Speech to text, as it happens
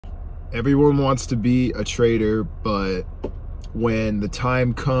Everyone wants to be a trader, but when the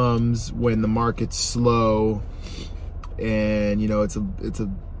time comes, when the market's slow and, you know, it's a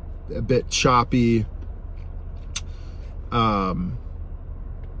bit choppy,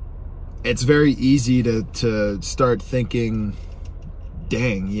 it's very easy to start thinking,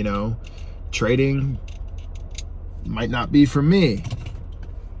 dang, you know, trading might not be for me.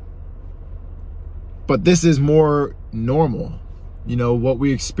 But this is more normal. You know, what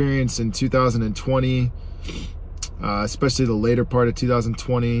we experienced in 2020, especially the later part of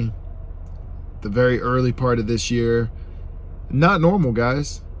 2020, the very early part of this year, not normal,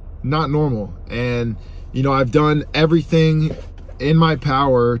 guys, not normal. And, you know, I've done everything in my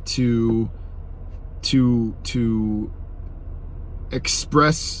power to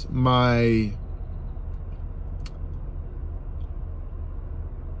express my,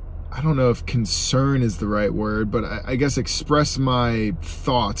 I don't know if concern is the right word, but I guess express my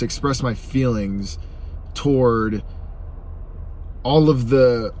thoughts, express my feelings toward all of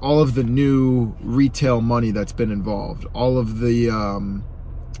the new retail money that's been involved, all of the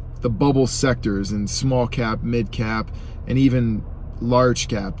bubble sectors in small cap, mid cap, and even large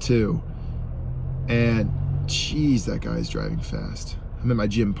cap too. And geez, that guy's driving fast. I'm in my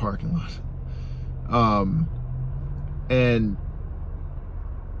gym parking lot. And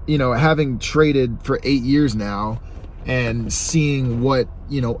you know, having traded for 8 years now and seeing what,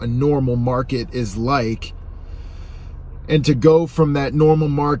 you know, a normal market is like, and to go from that normal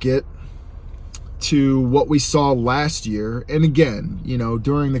market to what we saw last year, and again, you know,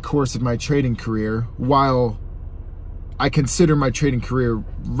 during the course of my trading career, while I consider my trading career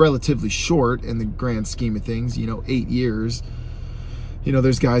relatively short in the grand scheme of things, you know, 8 years, you know,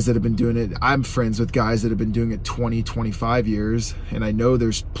 there's guys that have been doing it. I'm friends with guys that have been doing it 20, 25 years. And I know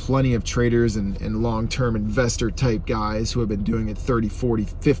there's plenty of traders and long-term investor type guys who have been doing it 30, 40,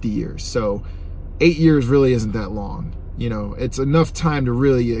 50 years. So 8 years really isn't that long. You know, it's enough time to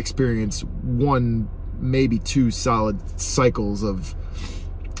really experience one, maybe two solid cycles of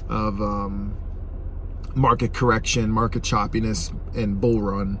market correction, market choppiness, and bull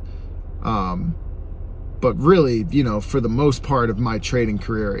run. But really, you know, for the most part of my trading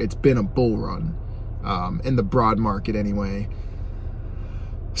career, it's been a bull run, in the broad market anyway.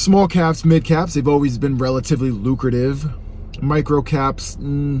 Small caps, mid caps, they've always been relatively lucrative. Micro caps,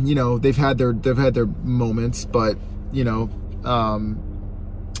 you know, they've had their moments, but you know,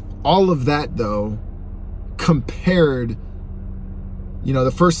 all of that though, compared, you know,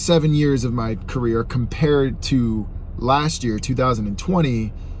 the first 7 years of my career compared to last year,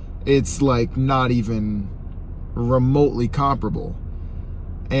 2020, it's like not even remotely comparable.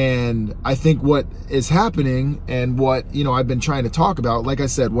 And I think what is happening, and what, you know, I've been trying to talk about, like I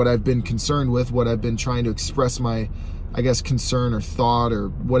said, what I've been concerned with, what I've been trying to express my, I guess, concern or thought or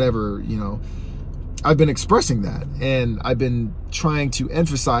whatever, you know, I've been expressing that. And I've been trying to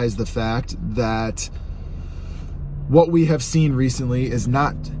emphasize the fact that what we have seen recently is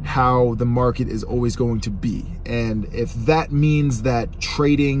not how the market is always going to be. And if that means that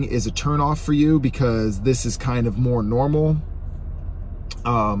trading is a turnoff for you because this is kind of more normal,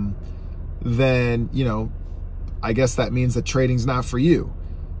 then, you know, I guess that means that trading's not for you.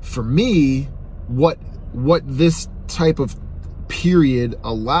 For me, what this type of period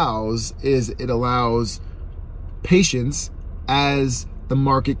allows is it allows patience as the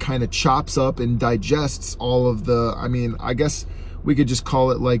market kind of chops up and digests all of the, I mean, I guess we could just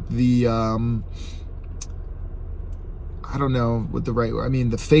call it like the, I don't know what the right, I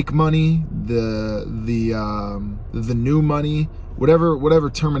mean, the fake money, the new money, whatever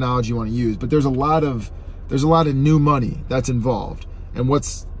terminology you want to use. But there's a lot of new money that's involved. And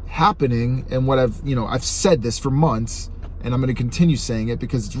what's happening, and what I've said this for months, and I'm going to continue saying it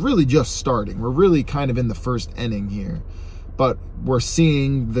because it's really just starting. We're really kind of in the first inning here. But we're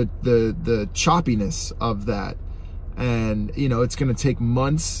seeing the choppiness of that. And, you know, it's going to take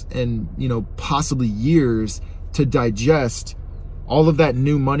months and, you know, possibly years to digest all of that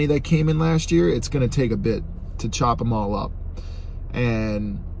new money that came in last year. It's going to take a bit to chop them all up.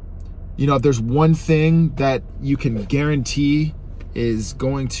 And, you know, if there's one thing that you can guarantee is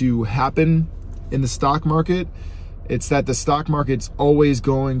going to happen in the stock market, it's that the stock market's always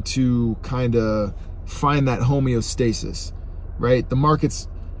going to kind of find that homeostasis. Right? The markets,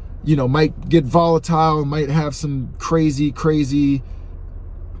 you know, might get volatile, might have some crazy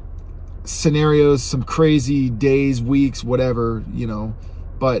scenarios, some crazy days, weeks, whatever, you know.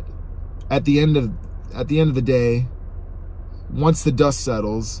 But at the end of the day, once the dust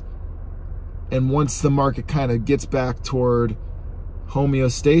settles and once the market kind of gets back toward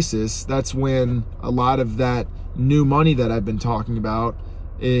homeostasis, that's when a lot of that new money that I've been talking about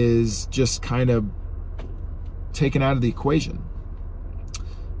is just kind of taken out of the equation.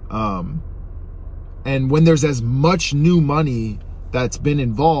 And when there's as much new money that's been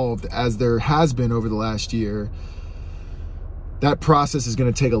involved as there has been over the last year, that process is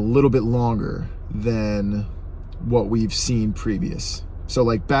going to take a little bit longer than what we've seen previous. So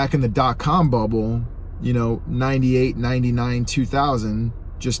like back in the dot-com bubble, you know, 98, 99, 2000,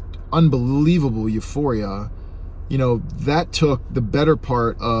 just unbelievable euphoria. You know, that took the better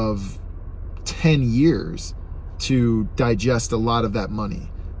part of 10 years to digest a lot of that money,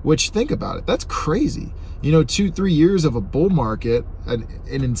 which, think about it, that's crazy. You know, 2-3 years of a bull market, an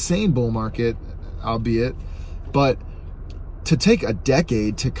insane bull market, albeit, but to take a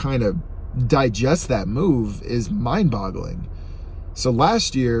decade to kind of digest that move is mind-boggling. So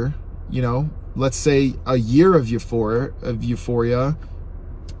last year, you know, let's say a year of euphoria,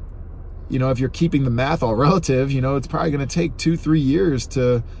 you know, if you're keeping the math all relative, you know, it's probably going to take 2-3 years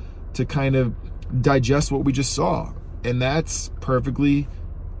to kind of digest what we just saw. And that's perfectly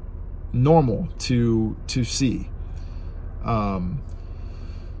normal to see.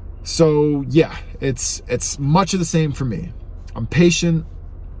 So yeah, it's much of the same for me. I'm patient.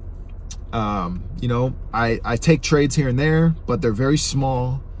 You know, I take trades here and there, but they're very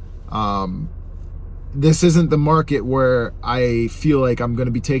small. This isn't the market where I feel like I'm going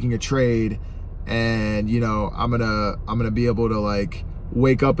to be taking a trade and, you know, I'm going to be able to like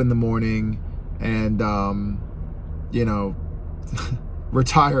wake up in the morning and, you know,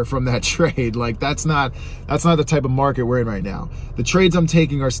 retire from that trade. Like that's not the type of market we're in right now. The trades I'm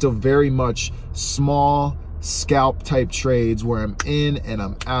taking are still very much small scalp type trades where I'm in and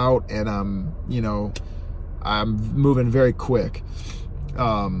I'm out and I'm, you know, I'm moving very quick.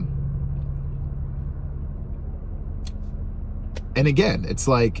 And again, it's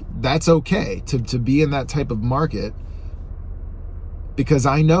like, that's okay to be in that type of market because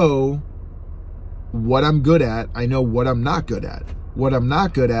I know what I'm good at. I know what I'm not good at. What I'm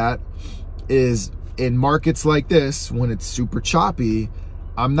not good at is in markets like this, when it's super choppy,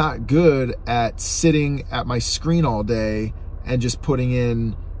 I'm not good at sitting at my screen all day and just putting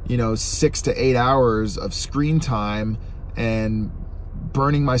in, you know, 6 to 8 hours of screen time and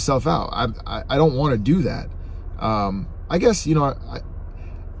burning myself out. I don't want to do that. I guess, you know,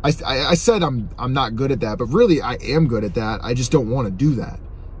 I said I'm not good at that, but really I am good at that. I just don't want to do that.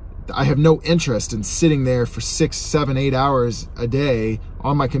 I have no interest in sitting there for 6, 7, 8 hours a day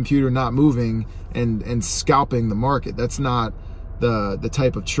on my computer, not moving and scalping the market. That's not the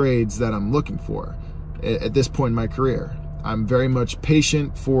type of trades that I'm looking for at this point in my career. I'm very much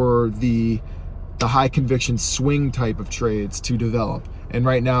patient for the high conviction swing type of trades to develop. And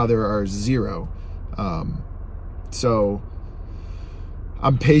right now there are 0. So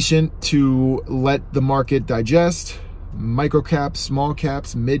I'm patient to let the market digest micro caps, small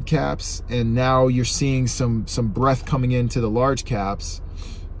caps, mid caps, and now you're seeing some breath coming into the large caps,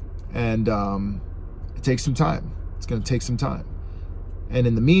 and it takes some time. It's going to take some time, and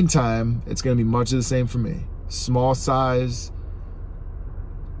in the meantime, it's going to be much of the same for me. Small size,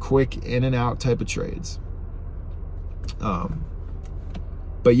 quick in and out type of trades.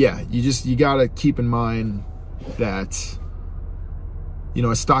 But yeah, you got to keep in mind that, you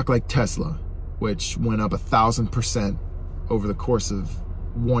know, a stock like Tesla, which went up 1,000% over the course of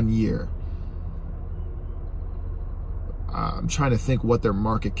 1 year. I'm trying to think what their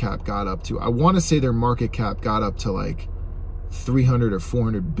market cap got up to. I want to say their market cap got up to like 300 or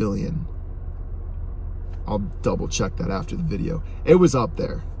 400 billion. I'll double check that after the video. It was up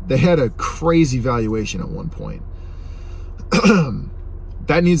there. They had a crazy valuation at one point.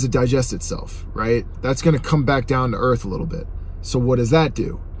 That needs to digest itself, right? That's going to come back down to earth a little bit. So what does that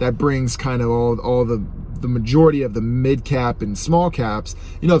do? That brings kind of all the majority of the mid cap and small caps.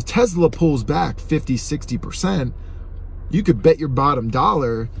 You know, if Tesla pulls back 50, 60%, you could bet your bottom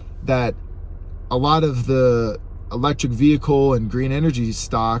dollar that a lot of the electric vehicle and green energy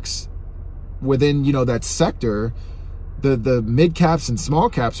stocks within, you know, that sector, the mid caps and small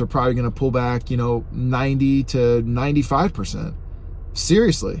caps are probably going to pull back, you know, 90 to 95%.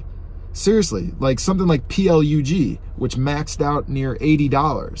 Seriously, like something like PLUG, which maxed out near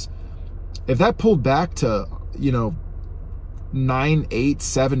 $80. If that pulled back to, you know, $9, $8,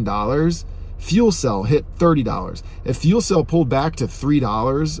 $7, fuel cell hit $30. If fuel cell pulled back to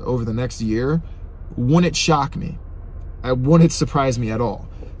 $3 over the next year, wouldn't it shock me? Wouldn't it surprise me at all?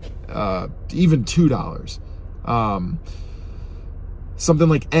 Even $2. Something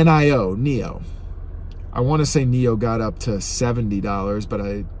like NEO. I want to say NEO got up to $70, but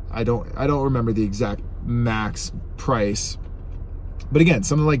I don't remember the exact max price. But again,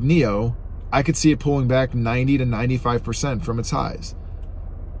 something like NEO, I could see it pulling back 90 to 95% from its highs.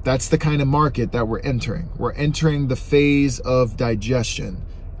 that's the kind of market that we're entering. We're entering the phase of digestion,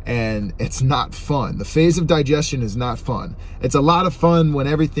 and it's not fun. The phase of digestion is not fun. It's a lot of fun when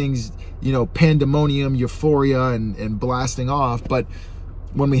everything's, you know, pandemonium, euphoria, and blasting off. But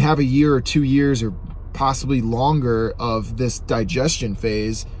when we have a year or 2 years or possibly longer of this digestion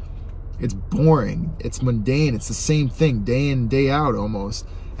phase, it's boring, it's mundane, it's the same thing day in, day out almost.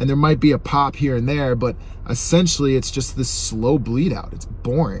 And there might be a pop here and there, but essentially it's just this slow bleed out. It's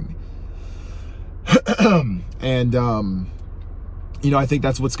boring. And, you know, I think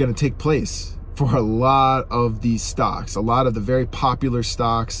that's what's going to take place for a lot of these stocks, a lot of the very popular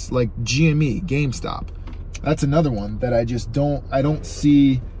stocks like GME, GameStop. That's another one that I don't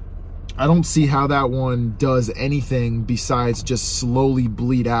see how that one does anything besides just slowly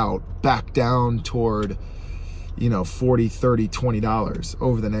bleed out back down toward, you know, $40, $30, $20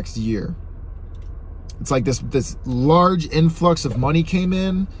 over the next year. It's like this large influx of money came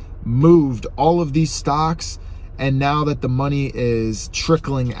in, moved all of these stocks, and now that the money is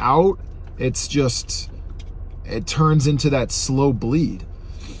trickling out, it turns into that slow bleed.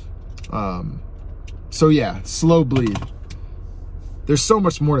 So yeah, slow bleed. There's so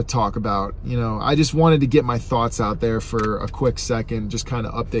much more to talk about. You know, I just wanted to get my thoughts out there for a quick second, just kind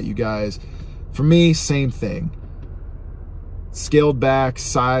of update you guys. For me, same thing. Scaled back,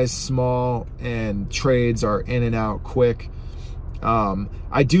 size small, and trades are in and out quick.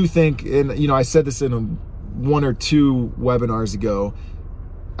 I do think, and you know, I said this in 1 or 2 webinars ago,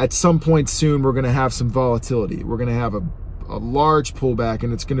 at some point soon we're going to have some volatility. We're going to have a large pullback,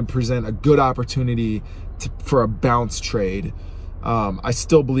 and it's going to present a good opportunity for a bounce trade. I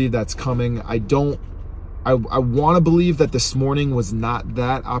still believe that's coming. I want to believe that this morning was not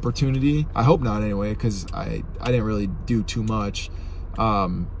that opportunity. I hope not anyway, because I didn't really do too much.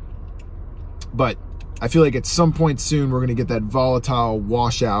 But I feel like at some point soon we're going to get that volatile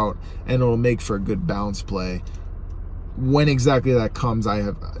washout, and it'll make for a good bounce play. When exactly that comes, I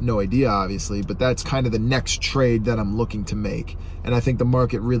have no idea, obviously, but that's kind of the next trade that I'm looking to make. And I think the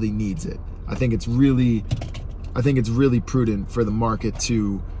market really needs it. I think it's really prudent for the market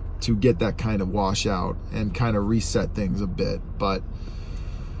to get that kind of washout and kind of reset things a bit. But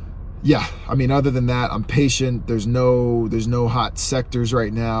yeah, I mean, other than that, I'm patient. There's no hot sectors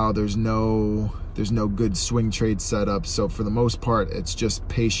right now. There's no good swing trade setup. So for the most part, it's just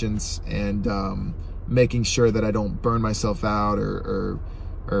patience and making sure that I don't burn myself out or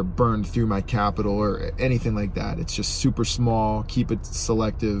burn through my capital or anything like that. It's just super small, keep it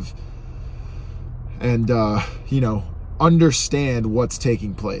selective, and you know, understand what's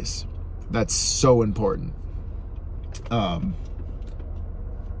taking place. That's so important. I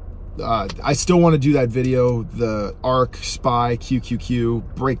still want to do that video, the ARK SPY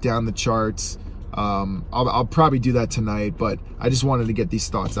QQQ, break down the charts. I'll probably do that tonight, but I just wanted to get these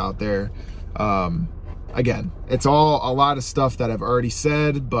thoughts out there. Again, it's all a lot of stuff that I've already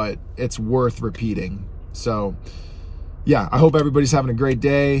said, but it's worth repeating. So yeah, I hope everybody's having a great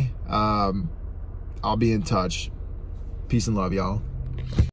day. I'll be in touch. Peace and love, y'all.